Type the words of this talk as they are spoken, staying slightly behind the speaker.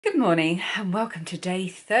Good morning and welcome to day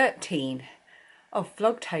 13 of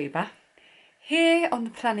Vlogtober. Here on the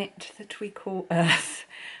planet that we call Earth,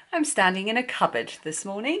 I'm standing in a cupboard this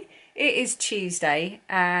morning. It is Tuesday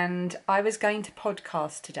and I was going to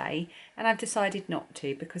podcast today and I've decided not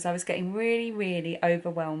to because I was getting really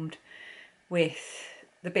overwhelmed with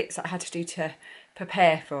the bits that I had to do to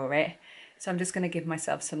prepare for it. So I'm just going to give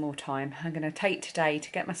myself some more time. I'm going to take today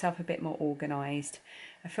to get myself a bit more organised.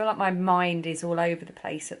 I feel like my mind is all over the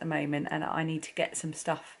place at the moment and I need to get some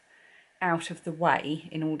stuff out of the way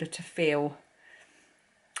in order to feel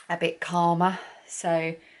a bit calmer.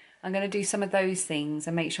 So I'm going to do some of those things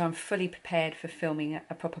and make sure I'm fully prepared for filming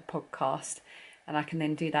a proper podcast. And I can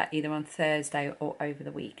then do that either on Thursday or over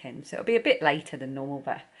the weekend. So it'll be a bit later than normal,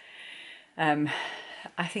 but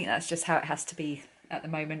I think that's just how it has to be at the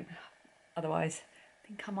moment. Otherwise, I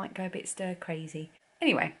think I might go a bit stir crazy.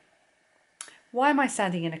 Anyway. Why am I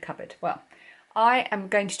standing in a cupboard? Well, I am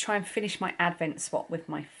going to try and finish my Advent swap with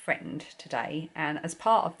my friend today. And as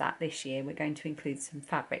part of that this year, we're going to include some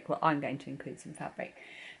fabric. Well, I'm going to include some fabric.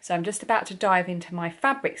 So I'm just about to dive into my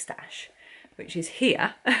fabric stash, which is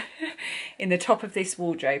here in the top of this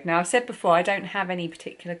wardrobe. Now, I've said before, I don't have any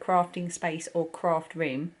particular crafting space or craft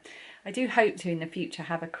room. I do hope to in the future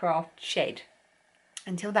have a craft shed.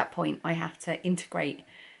 Until that point, I have to integrate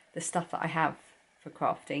the stuff that I have for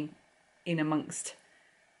crafting in amongst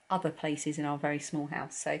other places in our very small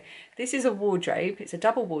house. So this is a wardrobe. It's a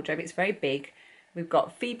double wardrobe. It's very big. We've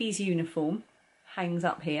got Phoebe's uniform hangs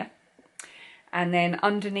up here. And then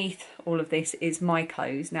underneath all of this is my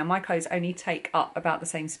clothes. Now my clothes only take up about the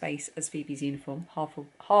same space as Phoebe's uniform,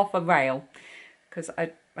 half a rail, because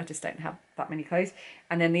I just don't have that many clothes.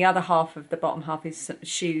 And then the other half of the bottom half is some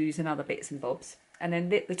shoes and other bits and bobs. And then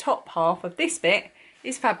the top half of this bit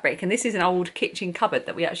is fabric, and this is an old kitchen cupboard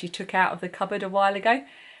that we actually took out of the cupboard a while ago,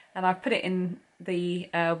 and I've put it in the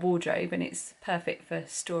wardrobe, and it's perfect for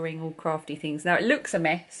storing all crafty things. Now it looks a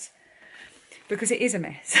mess because it is a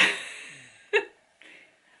mess.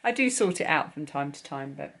 I do sort it out from time to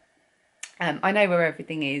time, but I know where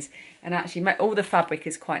everything is, and actually all the fabric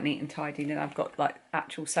is quite neat and tidy, and I've got like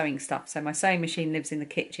actual sewing stuff. So my sewing machine lives in the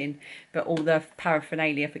kitchen, but all the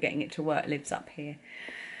paraphernalia for getting it to work lives up here.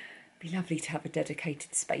 Be lovely to have a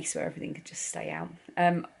dedicated space where everything could just stay out.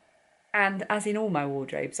 And as in all my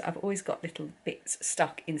wardrobes, I've always got little bits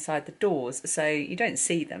stuck inside the doors, so you don't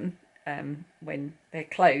see them when they're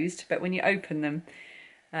closed, but when you open them,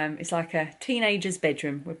 it's like a teenager's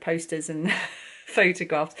bedroom with posters and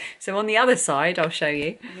photographs. So on the other side, I'll show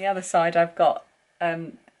you. On the other side, I've got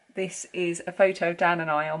this is a photo of Dan and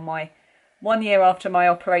I on my 1 year after my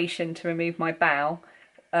operation to remove my bowel.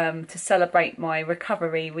 To celebrate my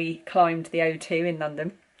recovery, we climbed the O2 in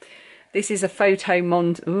London. This is a photo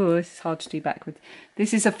this is hard to do backwards.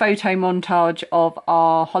 This is a photo montage of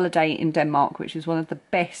our holiday in Denmark, which was one of the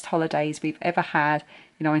best holidays we've ever had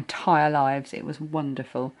in our entire lives. It was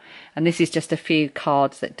wonderful. And this is just a few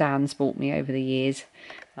cards that Dan's bought me over the years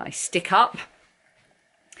that I stick up.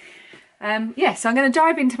 So I'm going to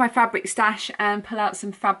dive into my fabric stash and pull out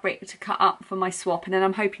some fabric to cut up for my swap, and then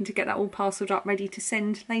I'm hoping to get that all parcelled up ready to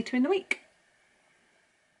send later in the week.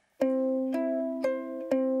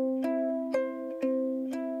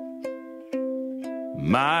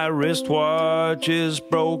 My wristwatch is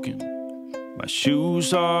broken, my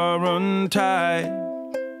shoes are untied,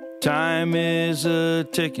 time is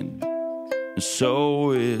a-ticking, and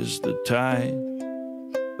so is the tide.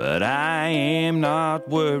 But I am not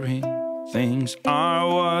worried. Things are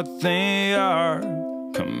what they are.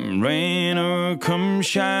 Come rain or come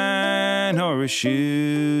shine or a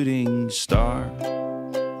shooting star.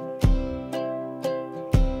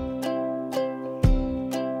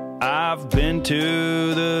 I've been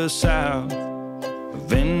to the south, I've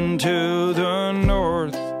been to the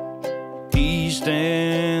north, east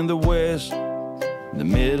and the west, the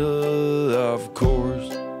middle of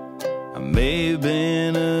course. I may have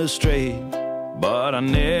been astray, but I've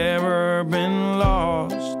never been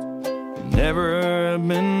lost, never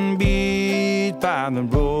been beat by the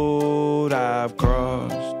road I've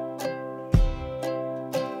crossed.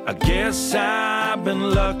 I guess I've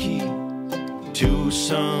been lucky to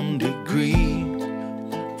some degree,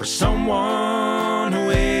 for someone who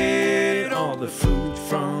ate all the fruit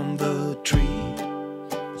from the tree.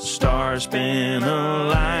 The stars been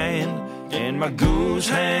aligned and my goose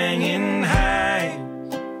hanging high.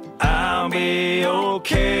 I'll be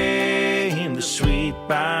okay in the sweet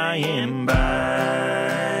by and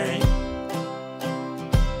by.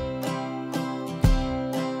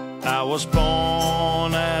 I was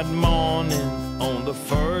born at morning on the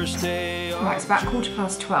first day. Right, it's about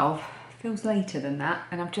 12:15. feels later than that,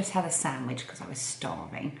 and I've just had a sandwich because I was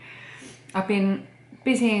starving. I've been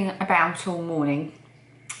busying about all morning.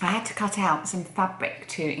 I had to cut out some fabric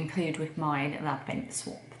to include with my little advent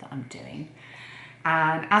swap that I'm doing.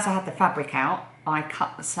 And as I had the fabric out, I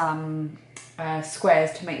cut some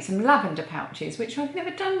squares to make some lavender pouches, which I've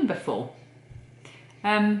never done before.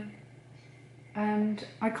 And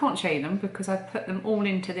I can't show you them because I've put them all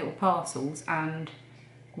into little parcels, and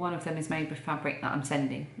one of them is made with fabric that I'm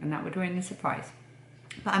sending, and that would ruin the surprise.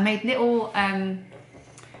 But I made little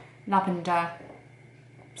lavender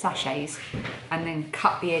sachets and then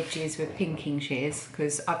cut the edges with pinking shears,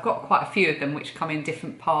 because I've got quite a few of them which come in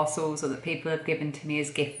different parcels or that people have given to me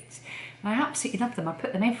as gifts, and I absolutely love them. I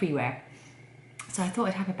put them everywhere, so I thought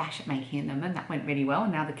I'd have a bash at making them, and that went really well,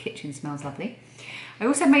 and now the kitchen smells lovely. I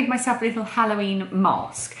also made myself a little Halloween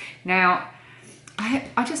mask. Now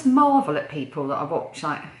I just marvel at people that I watch,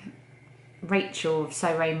 like Rachel of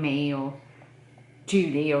So Ray Me or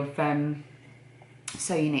Julie of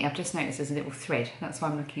So Unique. I've just noticed there's a little thread. That's why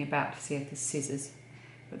I'm looking about to see if there's scissors,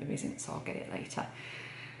 but there isn't, so I'll get it later.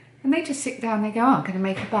 And they just sit down, they go, oh, I'm going to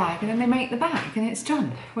make a bag, and then they make the bag and it's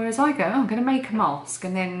done. Whereas I go, oh, I'm going to make a mask,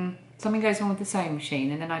 and then something goes wrong with the sewing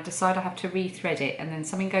machine, and then I decide I have to rethread it, and then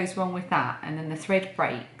something goes wrong with that, and then the thread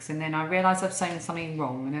breaks, and then I realise I've sewn something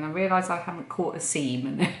wrong, and then I realise I haven't caught a seam,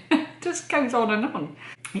 and then it just goes on and on.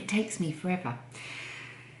 It takes me forever.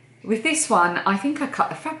 With this one, I think I cut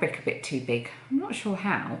the fabric a bit too big. I'm not sure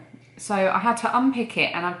how. So I had to unpick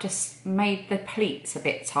it, and I've just made the pleats a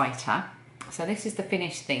bit tighter. So this is the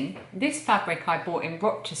finished thing. This fabric I bought in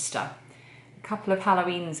Rochester a couple of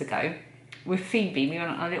Halloweens ago with Phoebe. We went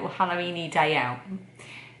on a little Halloweeny day out,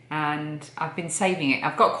 and I've been saving it.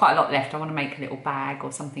 I've got quite a lot left. I want to make a little bag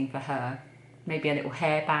or something for her. Maybe a little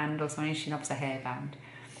hairband or something. She loves a hairband.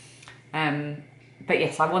 But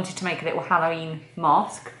yes, I wanted to make a little Halloween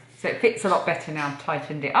mask. So it fits a lot better now. I've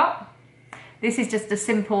tightened it up. This is just a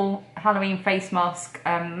simple Halloween face mask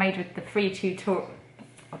made with the free tutorial.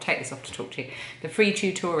 I'll take this off to talk to you. The free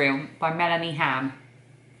tutorial by Melanie Ham.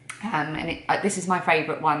 And this is my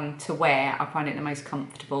favourite one to wear. I find it the most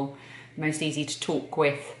comfortable, the most easy to talk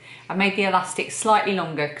with. I made the elastic slightly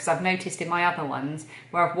longer because I've noticed in my other ones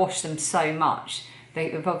where I've washed them so much,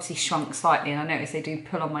 they've obviously shrunk slightly, and I notice they do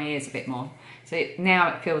pull on my ears a bit more. So now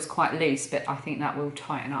it feels quite loose, but I think that will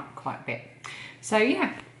tighten up quite a bit. So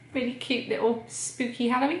yeah, really cute little spooky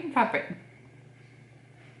Halloween fabric.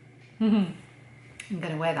 I'm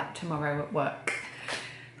going to wear that tomorrow at work.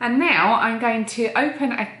 And now I'm going to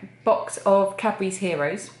open a box of Cadbury's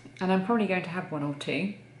Heroes, and I'm probably going to have one or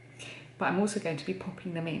two, but I'm also going to be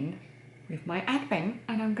popping them in with my Advent,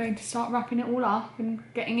 and I'm going to start wrapping it all up and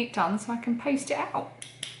getting it done so I can post it out.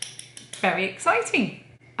 Very exciting.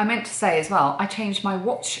 I meant to say as well, I changed my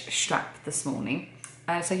watch strap this morning.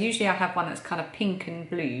 So usually I have one that's kind of pink and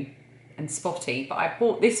blue and spotty, but I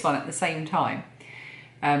bought this one at the same time.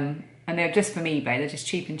 And they're just from eBay, they're just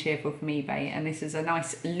cheap and cheerful from eBay, and this is a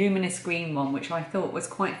nice luminous green one, which I thought was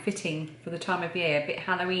quite fitting for the time of year, a bit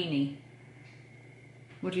Halloweeny.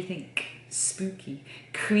 What do you think? Spooky.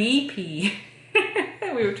 Creepy.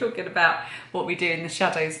 We were talking about what we do in the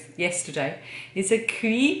shadows yesterday. It's a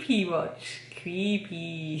creepy watch.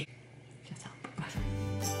 Creepy. Shut up.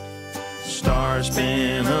 Stars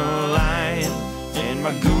been aligned and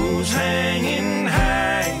my goose hanging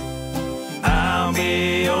high. I'll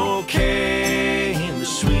be okay in the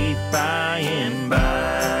sweet by and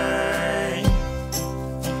by.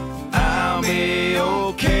 I'll be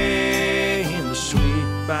okay in the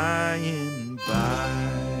sweet by and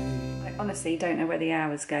by. I honestly don't know where the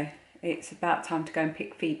hours go. It's about time to go and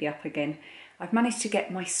pick Phoebe up again. I've managed to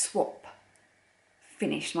get my swap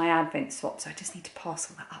finished, my Advent swap, so I just need to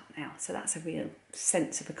parcel that up now. So that's a real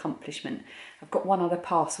sense of accomplishment. I've got one other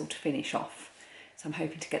parcel to finish off. So I'm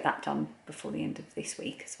hoping to get that done before the end of this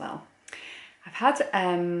week as well. I've had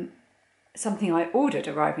something I ordered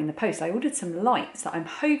arrive in the post. I ordered some lights that I'm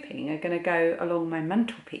hoping are going to go along my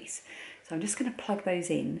mantelpiece. So I'm just going to plug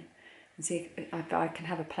those in and see if I can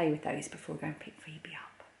have a play with those before I go and pick Phoebe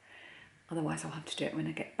up. Otherwise I'll have to do it when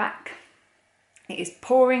I get back. It is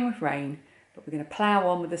pouring with rain, but we're going to plough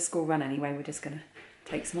on with the school run anyway. We're just going to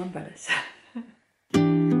take some umbrellas.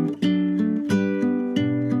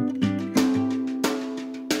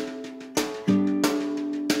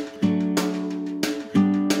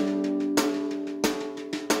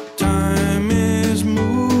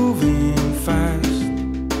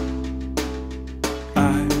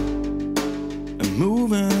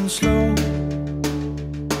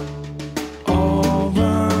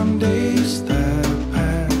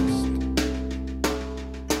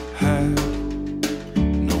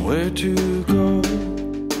 To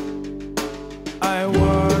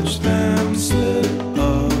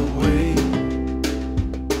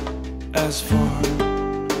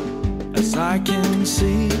I can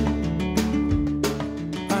see.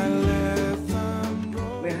 I let them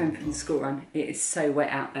roll. We're home from the school run. It is so wet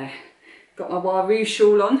out there. Got my Waroo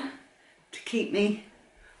shawl on to keep me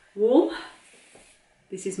warm.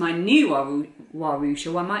 This is my new Waroo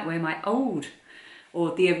shawl. I might wear my old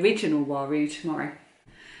or the original Waroo tomorrow.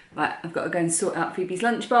 Right, I've got to go and sort out Phoebe's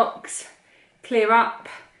lunchbox, clear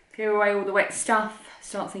away all the wet stuff,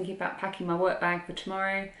 start thinking about packing my work bag for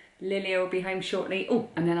tomorrow. Lilia will be home shortly. Oh,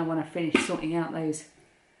 and then I want to finish sorting out those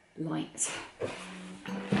lights.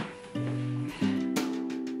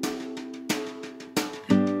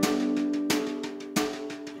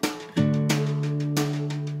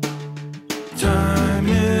 Time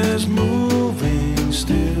is moving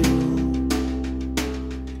still,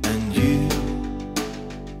 and you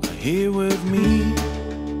are here with me.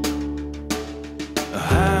 A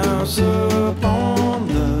house up on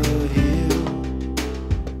the hill,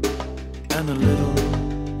 and a little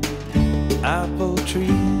apple tree.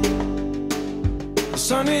 The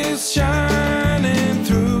sun is shining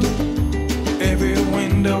through every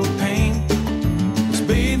window pane. It's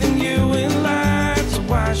bathing you in light, so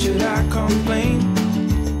why should I complain?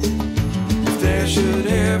 If there should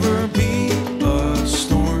ever be a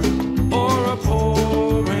storm or a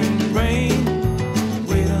pouring rain,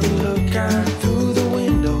 wait and look out through the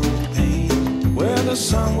window pane where the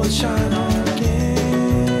sun will shine on again.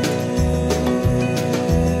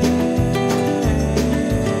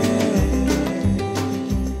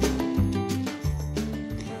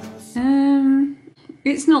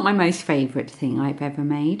 It's not my most favourite thing I've ever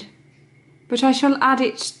made, but I shall add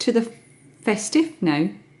it to the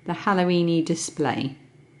the Halloweeny display,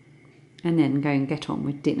 and then go and get on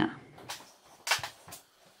with dinner.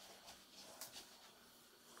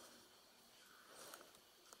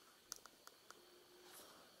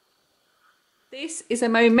 This is a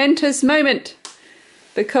momentous moment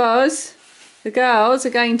because the girls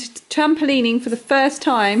are going to trampolining for the first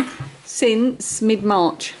time since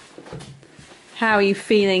mid-March. How are you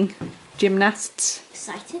feeling, gymnasts?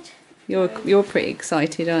 Excited. You're pretty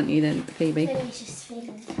excited, aren't you then, Phoebe? I'm just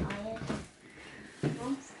feeling tired.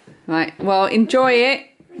 Right, well, enjoy it.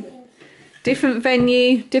 Different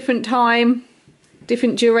venue, different time,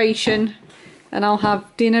 different duration, and I'll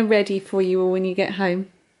have dinner ready for you all when you get home.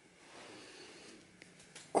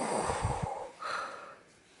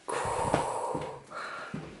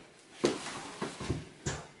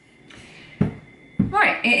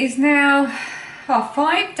 Right, it is now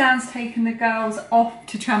 5:30. Dan's taken the girls off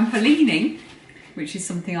to trampolining, which is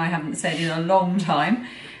something I haven't said in a long time.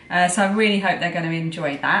 So I really hope they're going to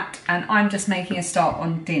enjoy that. And I'm just making a start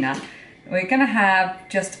on dinner. We're going to have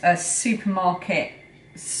just a supermarket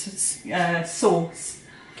sauce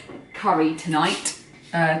curry tonight.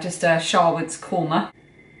 Just a Sharwood's korma,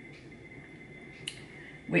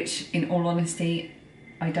 which in all honesty,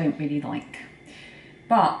 I don't really like.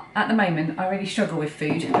 But at the moment, I really struggle with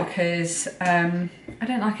food because I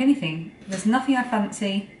don't like anything. There's nothing I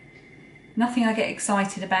fancy, nothing I get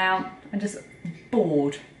excited about. I'm just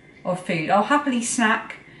bored of food. I'll happily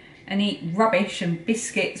snack and eat rubbish and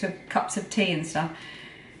biscuits with cups of tea and stuff.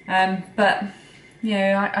 But, you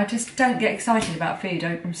know, I just don't get excited about food.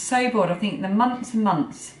 I'm so bored. I think the months and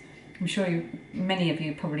months, I'm sure many of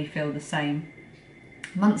you probably feel the same.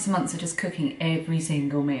 Months and months of just cooking every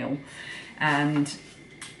single meal. And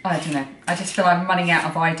I don't know, I just feel I'm running out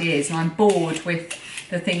of ideas and I'm bored with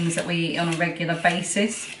the things that we eat on a regular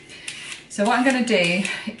basis. So what I'm going to do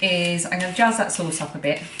is I'm going to jazz that sauce up a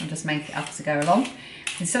bit. I'll just make it up as I go along.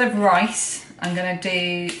 Instead of rice, I'm going to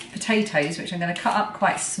do potatoes, which I'm going to cut up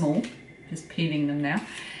quite small, just peeling them now,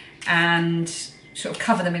 and sort of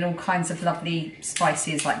cover them in all kinds of lovely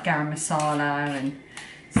spices like garam masala and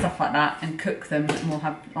stuff like that, and cook them, and we'll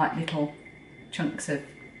have like little chunks of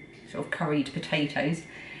sort of curried potatoes.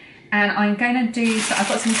 And I'm going to do, so I've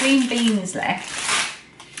got some green beans left,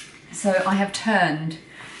 so I have turned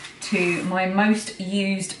to my most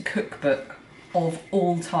used cookbook of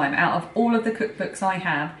all time. Out of all of the cookbooks I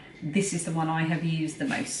have, this is the one I have used the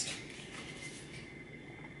most.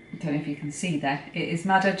 I don't know if you can see there. It is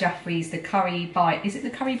Madder Jaffrey's The Curry Bible. Is it The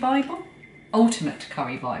Curry Bible? Ultimate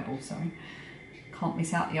Curry Bible, sorry. Can't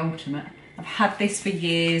miss out the ultimate. I've had this for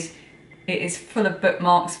years. It is full of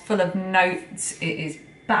bookmarks, full of notes. It is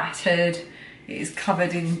battered. It is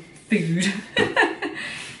covered in food.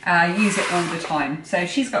 I use it all the time. So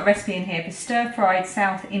she's got a recipe in here for stir-fried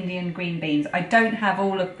South Indian green beans. I don't have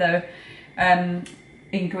all of the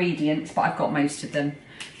ingredients, but I've got most of them.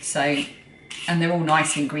 So, and they're all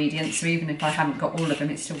nice ingredients, so even if I haven't got all of them,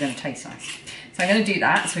 it's still going to taste nice. So I'm going to do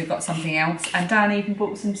that, so we've got something else. And Dan even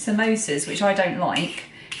bought some samosas, which I don't like,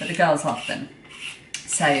 but the girls love them.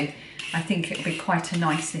 So I think it'll be quite a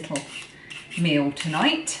nice little meal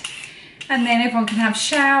tonight. And then everyone can have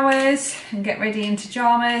showers and get ready in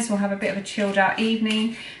pyjamas. We'll have a bit of a chilled out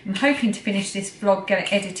evening. I'm hoping to finish this vlog, get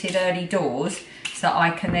it edited early doors, so that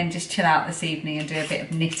I can then just chill out this evening and do a bit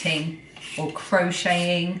of knitting or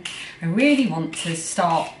crocheting. I really want to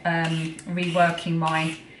start reworking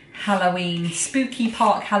my Halloween, Spooky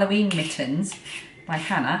Park Halloween mittens by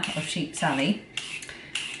Hannah of Sheep's Alley.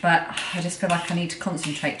 But I just feel like I need to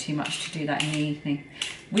concentrate too much to do that in the evening.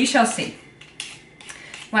 We shall see.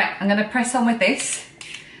 Right, I'm going to press on with this.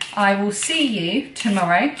 I will see you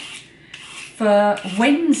tomorrow for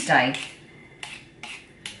Wednesday.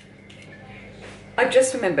 I've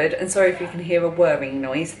just remembered, and sorry if you can hear a whirring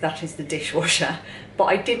noise, that is the dishwasher, but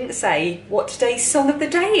I didn't say what today's song of the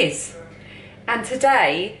day is. And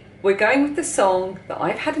today we're going with the song that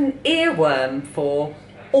I've had an earworm for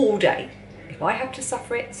all day. If I have to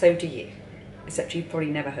suffer it, so do you. Except you've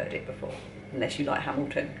probably never heard it before, unless you like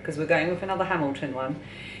Hamilton, because we're going with another Hamilton one.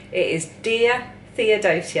 It is Dear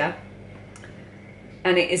Theodosia,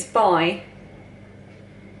 and it is by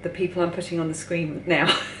the people I'm putting on the screen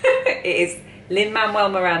now. It is Lin-Manuel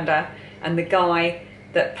Miranda and the guy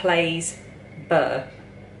that plays Burr,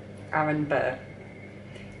 Aaron Burr.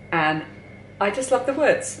 And I just love the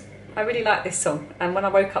words. I really like this song, and when I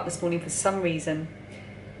woke up this morning for some reason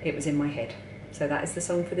it was in my head. So that is the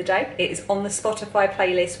song for the day. It is on the Spotify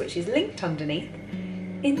playlist, which is linked underneath.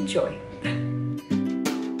 Enjoy.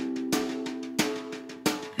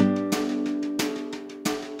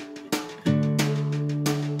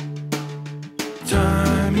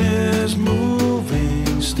 Time is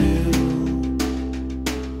moving still,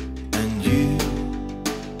 and you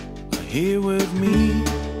are here with me.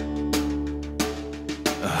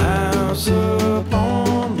 A house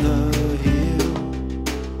upon the hill,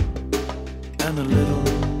 and a little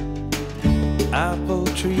apple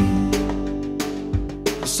tree.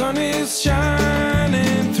 The sun is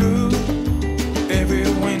shining through every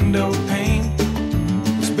window pane.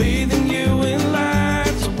 It's bathing you in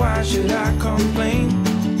light, so why should I complain?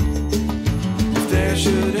 If there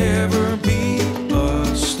should ever be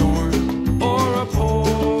a storm or a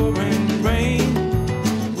pouring rain,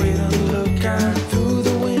 wait and look out through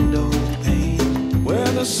the window pane where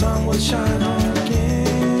the sun will shine on